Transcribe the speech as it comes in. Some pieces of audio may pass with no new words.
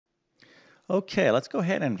Okay, let's go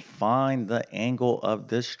ahead and find the angle of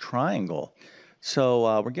this triangle.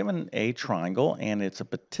 We're given a triangle, and it's a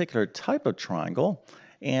particular type of triangle.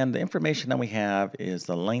 And the information that we have is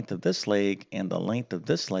the length of this leg and the length of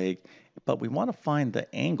this leg, but we want to find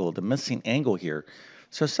the angle, the missing angle here.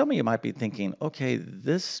 So some of you might be thinking, okay,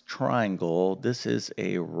 this triangle, this is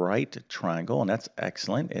a right triangle, and that's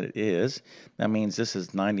excellent. It is. That means this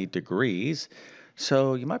is 90 degrees.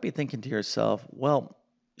 So you might be thinking to yourself, well,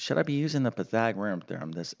 should I be using the Pythagorean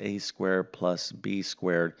theorem, this a squared plus b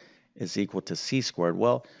squared is equal to c squared?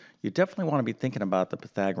 Well, you definitely want to be thinking about the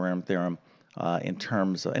Pythagorean theorem in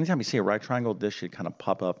terms of anytime you see a right triangle, this should kind of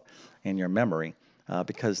pop up in your memory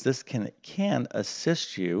because this can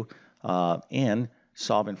assist you in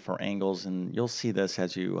solving for angles, and you'll see this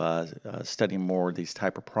as you study more of these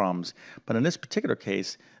type of problems. But in this particular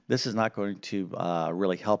case, this is not going to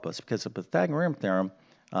really help us because the Pythagorean theorem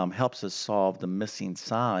helps us solve the missing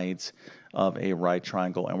sides of a right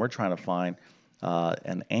triangle, and we're trying to find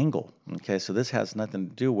an angle. Okay, so this has nothing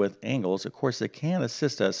to do with angles. Of course, it can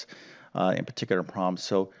assist us in particular problems.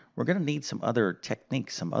 So we're going to need some other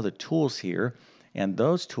techniques, some other tools here, and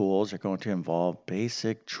those tools are going to involve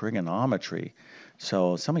basic trigonometry.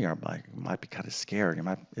 So some of you might be kind of scared.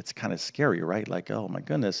 It's kind of scary, right? Like, oh my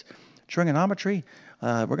goodness, trigonometry.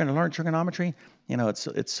 We're going to learn trigonometry. You know,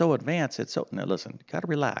 it's so advanced. It's so no. Listen, you got to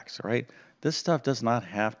relax. All right, this stuff does not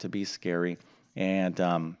have to be scary. And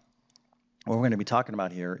what we're going to be talking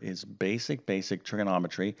about here is basic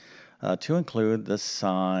trigonometry to include the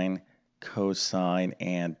sine, cosine,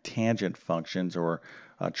 and tangent functions or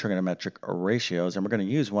trigonometric ratios. And we're going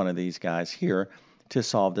to use one of these guys here to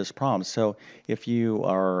solve this problem. So if you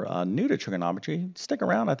are new to trigonometry, stick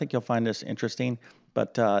around. I think you'll find this interesting.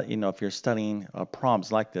 But you know, if you're studying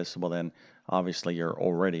problems like this, well then obviously you're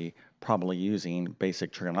already probably using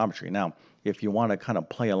basic trigonometry. Now, if you want to kind of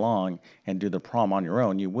play along and do the problem on your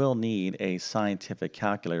own, you will need a scientific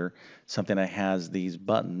calculator, something that has these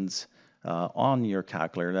buttons on your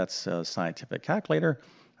calculator. That's a scientific calculator.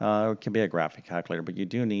 It can be a graphic calculator, but you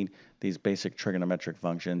do need these basic trigonometric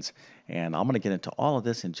functions. And I'm going to get into all of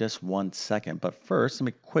this in just 1 second. But first, let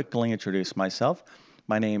me quickly introduce myself.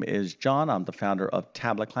 My name is John. I'm the founder of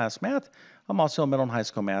TabletClass Math. I'm also a middle and high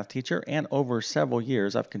school math teacher, and over several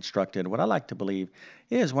years, I've constructed what I like to believe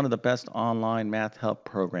is one of the best online math help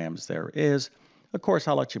programs there is. Of course,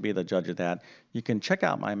 I'll let you be the judge of that. You can check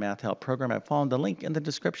out my math help program by following the link in the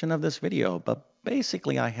description of this video. But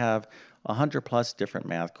basically, I have 100 plus different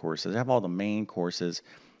math courses. I have all the main courses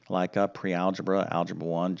like pre-algebra, algebra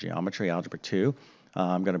 1, geometry, algebra 2.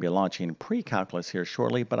 I'm going to be launching pre-calculus here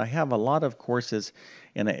shortly, but I have a lot of courses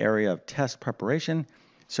in the area of test preparation.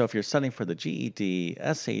 So if you're studying for the GED,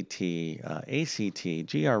 SAT, ACT,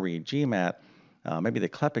 GRE, GMAT, maybe the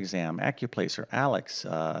CLEP exam, AccuPlacer, ALEX,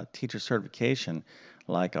 teacher certification,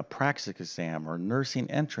 like a praxis exam or nursing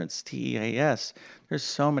entrance, TEAS. There's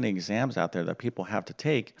so many exams out there that people have to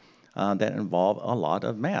take that involve a lot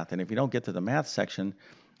of math. And if you don't get to the math section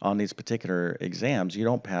on these particular exams, you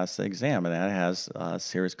don't pass the exam, and that has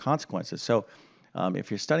serious consequences. So if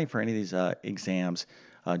you're studying for any of these exams,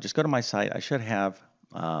 just go to my site. I should have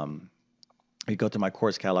you go to my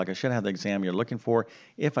course catalog. I should have the exam you're looking for.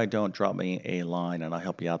 If I don't, drop me a line and I'll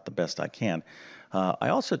help you out the best I can. I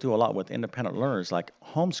also do a lot with independent learners like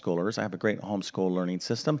homeschoolers. I have a great homeschool learning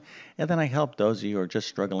system. And then I help those of you who are just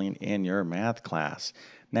struggling in your math class.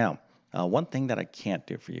 Now, one thing that I can't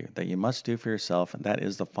do for you, that you must do for yourself, and that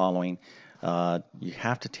is the following. You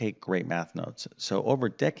have to take great math notes. So over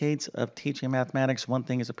decades of teaching mathematics, one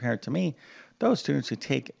thing is apparent to me. Those students who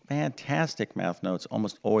take fantastic math notes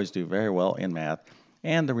almost always do very well in math.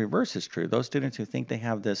 And the reverse is true. Those students who think they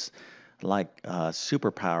have this like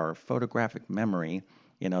superpower, photographic memory,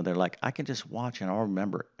 you know, they're like, I can just watch and I'll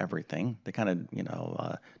remember everything. They kind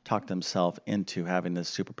of, talk themselves into having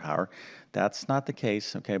this superpower. That's not the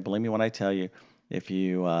case. Okay, believe me when I tell you, if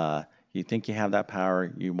you think you have that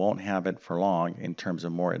power, you won't have it for long in terms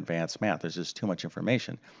of more advanced math. There's just too much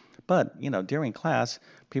information. But, during class,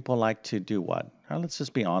 people like to do what? Let's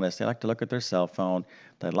just be honest. They like to look at their cell phone.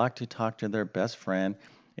 They like to talk to their best friend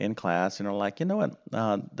in class, and they're like, you know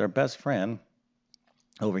what? Their best friend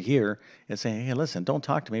over here is saying, hey, listen, don't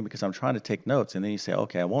talk to me because I'm trying to take notes. And then you say,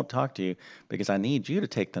 okay, I won't talk to you because I need you to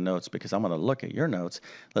take the notes because I'm going to look at your notes.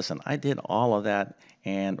 Listen, I did all of that.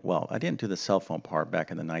 And well, I didn't do the cell phone part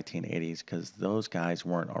back in the 1980s because those guys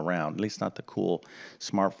weren't around, at least not the cool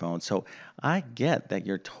smartphones. So I get that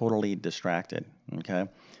you're totally distracted. Okay.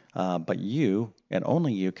 But you and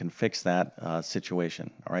only you can fix that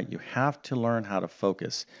situation. All right. You have to learn how to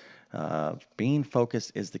focus. Being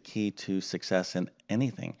focused is the key to success in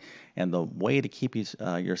anything. And the way to keep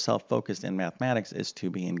yourself focused in mathematics is to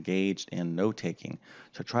be engaged in note-taking.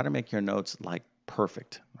 So try to make your notes like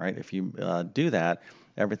perfect, right? If you do that,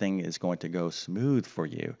 everything is going to go smooth for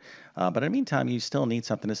you. But in the meantime, you still need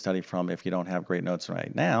something to study from if you don't have great notes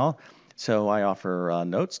right now. So I offer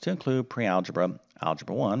notes to include pre-algebra,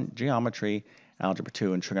 algebra 1, geometry, algebra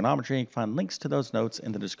 2, and trigonometry. You can find links to those notes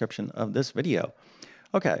in the description of this video.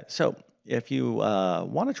 Okay, so if you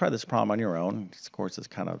want to try this problem on your own, of course it's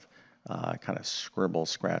kind of scribble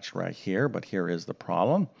scratch right here, but here is the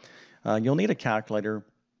problem. You'll need a calculator,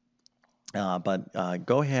 but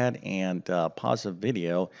go ahead and pause the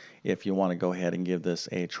video if you want to go ahead and give this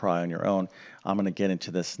a try on your own. I'm going to get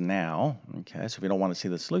into this now. Okay, so if you don't want to see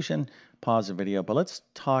the solution, pause the video, but let's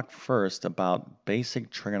talk first about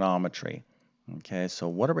basic trigonometry. Okay, so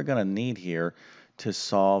what are we going to need here to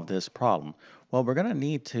solve this problem? Well, we're going to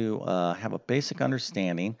need to have a basic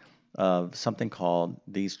understanding of something called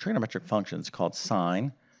these trigonometric functions called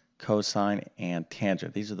sine, cosine, and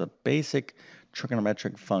tangent. These are the basic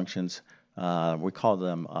trigonometric functions. We call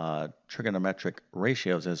them trigonometric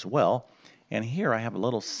ratios as well. And here I have a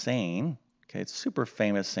little saying. Okay, it's a super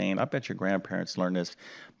famous saying. I bet your grandparents learned this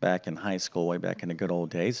back in high school, way back in the good old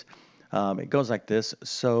days. It goes like this: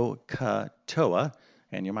 so katoa.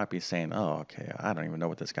 And you might be saying, oh, okay, I don't even know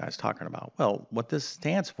what this guy's talking about. Well, what this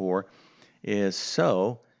stands for is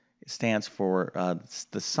it stands for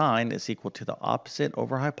the sine is equal to the opposite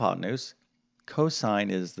over hypotenuse. Cosine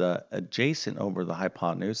is the adjacent over the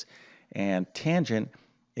hypotenuse. And tangent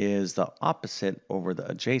is the opposite over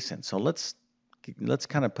the adjacent. So let's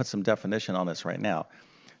kind of put some definition on this right now.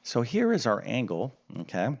 So here is our angle,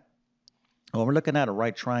 okay? When we're looking at a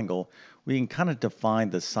right triangle, we can kind of define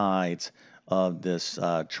the sides of this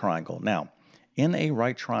triangle. Now, in a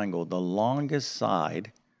right triangle, the longest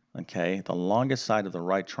side, okay, the longest side of the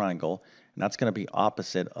right triangle, and that's going to be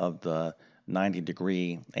opposite of the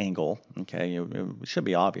 90-degree angle, okay, it should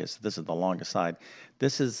be obvious. This is the longest side.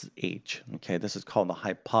 This is H, okay, this is called the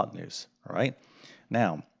hypotenuse, all right?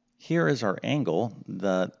 Now, here is our angle,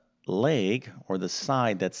 the leg or the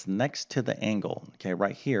side that's next to the angle, okay,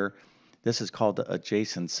 right here. This is called the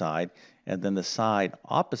adjacent side, and then the side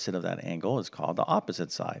opposite of that angle is called the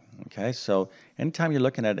opposite side. Okay, so anytime you're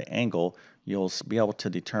looking at an angle, you'll be able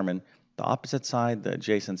to determine the opposite side, the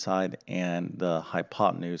adjacent side, and the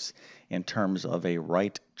hypotenuse in terms of a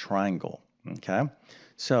right triangle. Okay,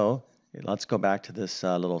 so let's go back to this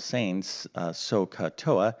little saying, so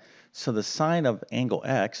katoa. So the sine of angle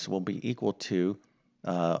x will be equal to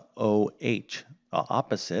OH,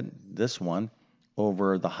 opposite, this one,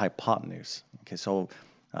 over the hypotenuse. Okay, so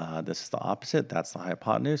this is the opposite, that's the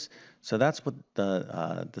hypotenuse. So that's what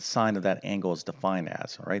the sine of that angle is defined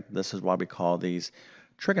as, all right? This is why we call these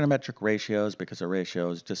trigonometric ratios, because a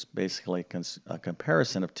ratio is just basically a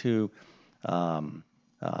comparison of two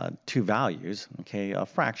values, okay, a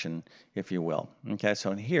fraction, if you will. Okay,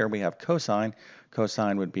 so in here we have cosine.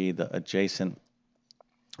 Cosine would be the adjacent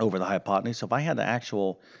over the hypotenuse. So if I had the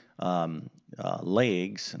actual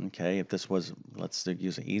legs, okay, if this was, let's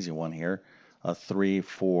use an easy one here, a 3,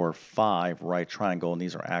 4, 5 right triangle, and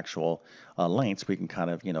these are actual lengths, we can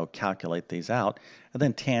kind of, calculate these out. And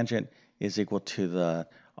then tangent is equal to the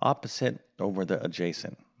opposite over the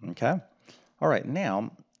adjacent, okay? All right,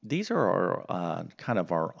 now, these are our kind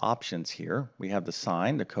of our options here. We have the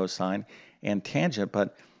sine, the cosine, and tangent,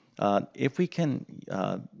 but if we can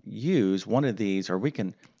use one of these, or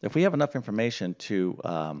if we have enough information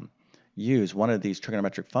to use one of these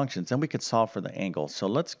trigonometric functions, then we could solve for the angle. So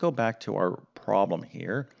let's go back to our problem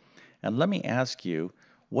here, and let me ask you,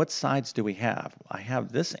 what sides do we have? I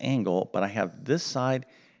have this angle, but I have this side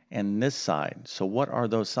and this side. So what are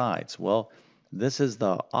those sides? Well, this is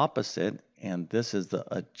the opposite, and this is the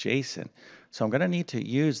adjacent. So I'm going to need to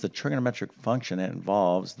use the trigonometric function that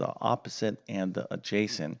involves the opposite and the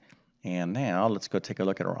adjacent. And now let's go take a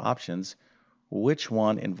look at our options. Which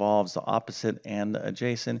one involves the opposite and the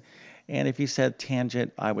adjacent? And if you said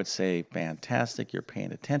tangent, I would say fantastic, you're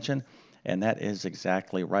paying attention. And that is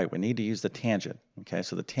exactly right. We need to use the tangent. Okay,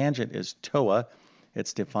 so the tangent is TOA.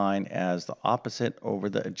 It's defined as the opposite over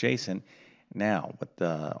the adjacent. Now,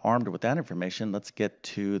 armed with that information, let's get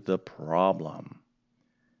to the problem.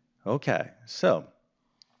 Okay, so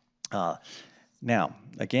now,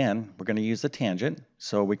 again, we're going to use the tangent.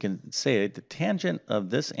 So we can say the tangent of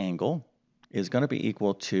this angle is going to be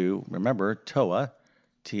equal to, remember, TOA,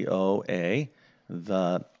 T-O-A,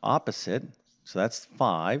 the opposite, so that's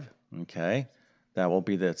 5, okay? That will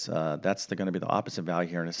be that's going to be the opposite value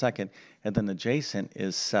here in a second. And then the adjacent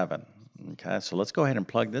is 7, okay? So let's go ahead and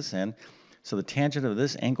plug this in. So the tangent of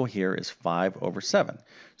this angle here is 5/7.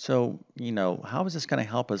 So, how is this going to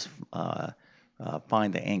help us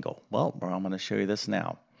find the angle? Well, I'm going to show you this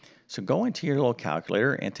now. So go into your little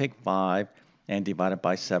calculator and take 5 and divide it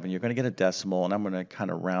by 7. You're going to get a decimal, and I'm going to kind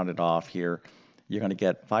of round it off here. You're going to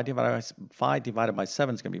get 5 divided by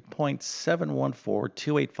 7 is going to be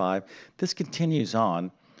 0.714285. This continues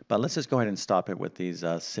on, but let's just go ahead and stop it with these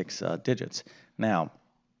 6 digits. Now,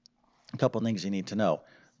 a couple of things you need to know.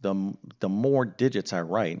 The more digits I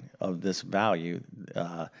write of this value,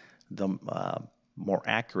 the more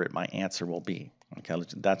accurate my answer will be. Okay,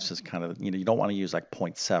 that's just kind of, you don't want to use like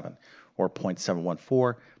 0.7 or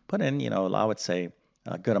 0.714. Put in, I would say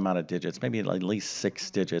a good amount of digits, maybe at least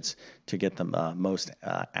 6 digits to get the most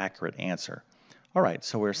accurate answer. All right,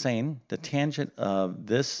 so we're saying the tangent of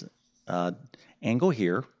this angle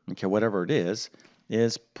here, okay, whatever it is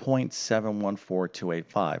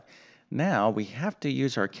 0.714285. Now we have to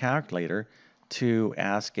use our calculator to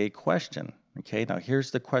ask a question. Okay, now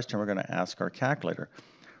here's the question we're going to ask our calculator.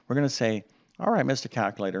 We're going to say, all right, Mr.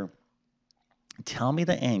 Calculator, tell me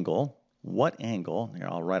the angle. What angle, here,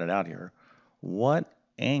 I'll write it out here. What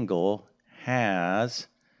angle has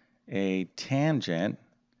a tangent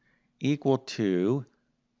equal to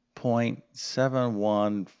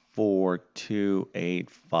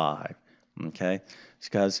 0.714285? Okay,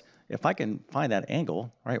 because if I can find that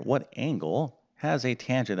angle, right, what angle has a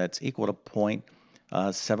tangent that's equal to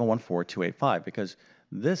 0.714285? Because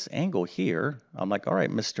this angle here, I'm like, all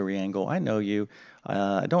right, mystery angle, I know you.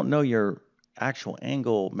 I don't know your actual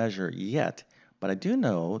angle measure yet, but I do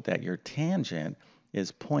know that your tangent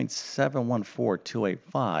is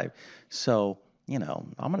 0.714285. So,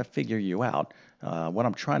 I'm going to figure you out. What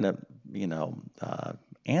I'm trying to,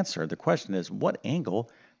 answer, the question is, what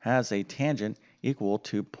angle has a tangent equal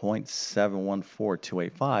to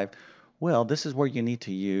 0.714285? Well, this is where you need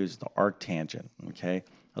to use the arctangent, okay?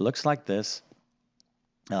 It looks like this.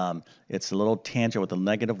 It's a little tangent with a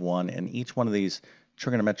 -1, and each one of these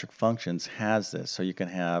trigonometric functions has this. So you can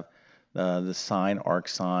have the sine,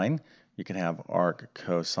 arcsine, you can have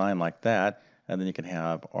arccosine like that, and then you can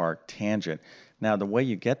have arctangent. Now, the way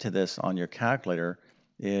you get to this on your calculator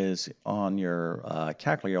is on your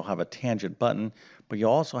calculator, you'll have a tangent button, but you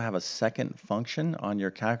also have a second function on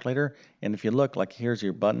your calculator. And if you look, like here's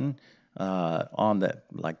your button on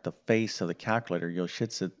the face of the calculator, you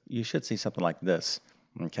should see something like this.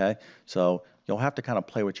 Okay, so you'll have to kind of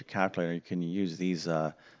play with your calculator. You can use these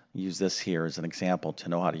use this here as an example to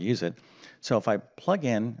know how to use it. So if I plug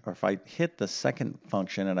in, or if I hit the second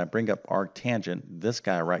function and I bring up arctangent, this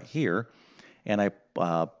guy right here, and I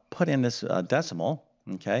put in this decimal,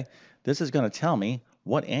 okay, this is going to tell me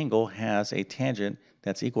what angle has a tangent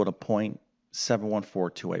that's equal to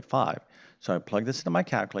 0.714285. So I plug this into my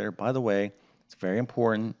calculator. By the way, it's very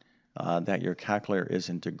important that your calculator is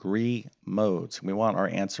in degree modes. We want our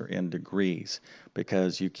answer in degrees,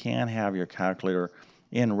 because you can have your calculator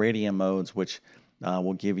in radian modes, which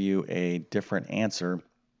will give you a different answer,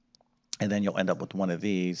 and then you'll end up with one of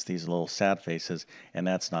these little sad faces, and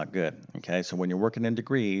that's not good. Okay, so when you're working in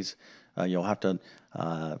degrees, you'll have to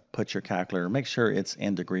put your calculator, make sure it's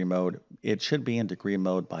in degree mode. It should be in degree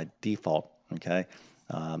mode by default. Okay,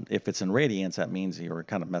 if it's in radians, that means you're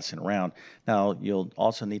kind of messing around. Now, you'll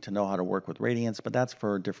also need to know how to work with radians, but that's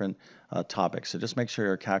for different topics. So just make sure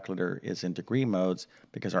your calculator is in degree modes,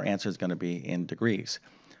 because our answer is going to be in degrees.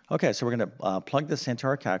 Okay, so we're going to plug this into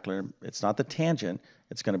our calculator. It's not the tangent.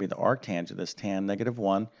 It's going to be the arctangent, this tan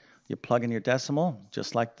 -1. You plug in your decimal,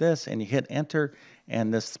 just like this, and you hit enter,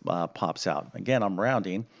 and this pops out. Again, I'm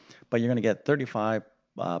rounding, but you're going to get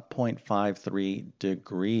 35.53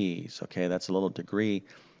 degrees. Okay, that's a little degree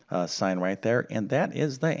sign right there, and that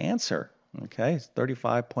is the answer. Okay, it's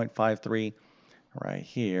 35.53 right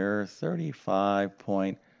here,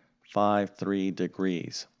 35.53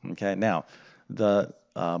 degrees. Okay, now the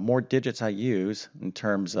more digits I use in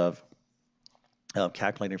terms of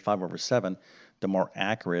calculating 5/7, the more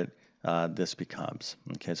accurate this becomes.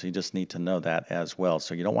 Okay, so you just need to know that as well.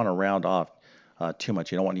 So you don't want to round off too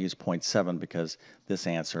much. You don't want to use 0.7, because this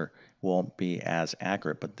answer won't be as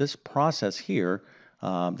accurate. But this process here,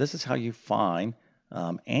 this is how you find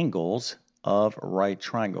angles of right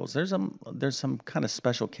triangles. There's some kind of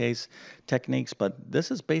special case techniques, but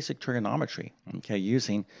this is basic trigonometry. Okay,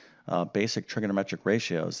 using basic trigonometric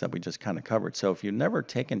ratios that we just kind of covered. So if you've never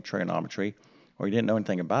taken trigonometry, or you didn't know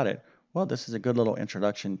anything about it, well, this is a good little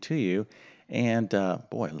introduction to you. And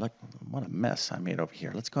boy, look what a mess I made over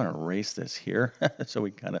here. Let's go and erase this here so we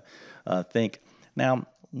kind of think. Now,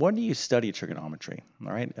 when do you study trigonometry?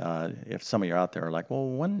 All right, if some of you out there are like, well,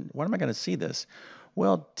 when am I going to see this?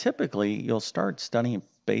 Well, typically you'll start studying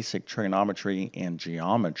basic trigonometry and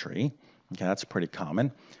geometry. Okay, that's pretty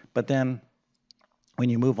common. But then when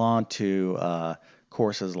you move on to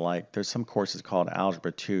courses like, there's some courses called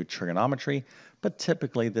Algebra 2 Trigonometry, but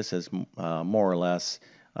typically this is more or less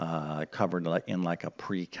covered in like a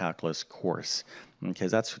pre-calculus course. Okay,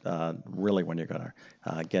 that's really when you're going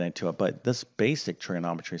to get into it. But this basic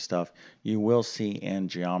trigonometry stuff you will see in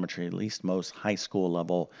geometry, at least most high school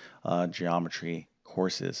level geometry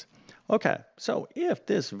courses. Okay, so if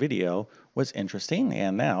this video was interesting,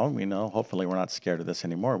 and now we know, hopefully we're not scared of this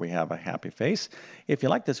anymore, we have a happy face. If you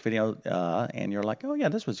like this video and you're like, oh yeah,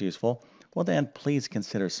 this was useful, well then please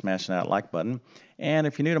consider smashing that like button. And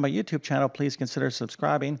if you're new to my YouTube channel, please consider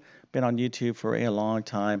subscribing. Been on YouTube for a long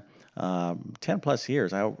time, 10 plus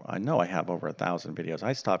years. I know I have over 1,000 videos.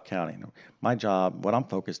 I stopped counting. My job, what I'm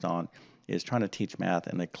focused on, is trying to teach math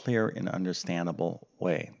in a clear and understandable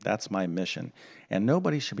way. That's my mission. And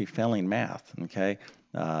nobody should be failing math, okay?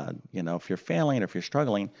 If you're failing or if you're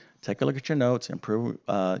struggling, take a look at your notes, improve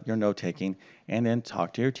your note taking, and then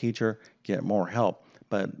talk to your teacher, get more help.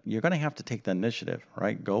 But you're going to have to take the initiative,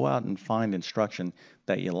 right? Go out and find instruction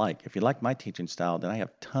that you like. If you like my teaching style, then I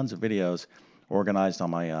have tons of videos organized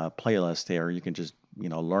on my playlist there. You can just,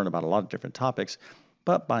 learn about a lot of different topics.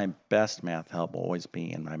 But my best math help will always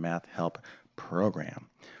be in my math help program.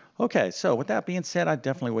 Okay, so with that being said, I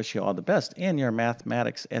definitely wish you all the best in your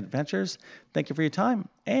mathematics adventures. Thank you for your time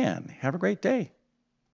and have a great day.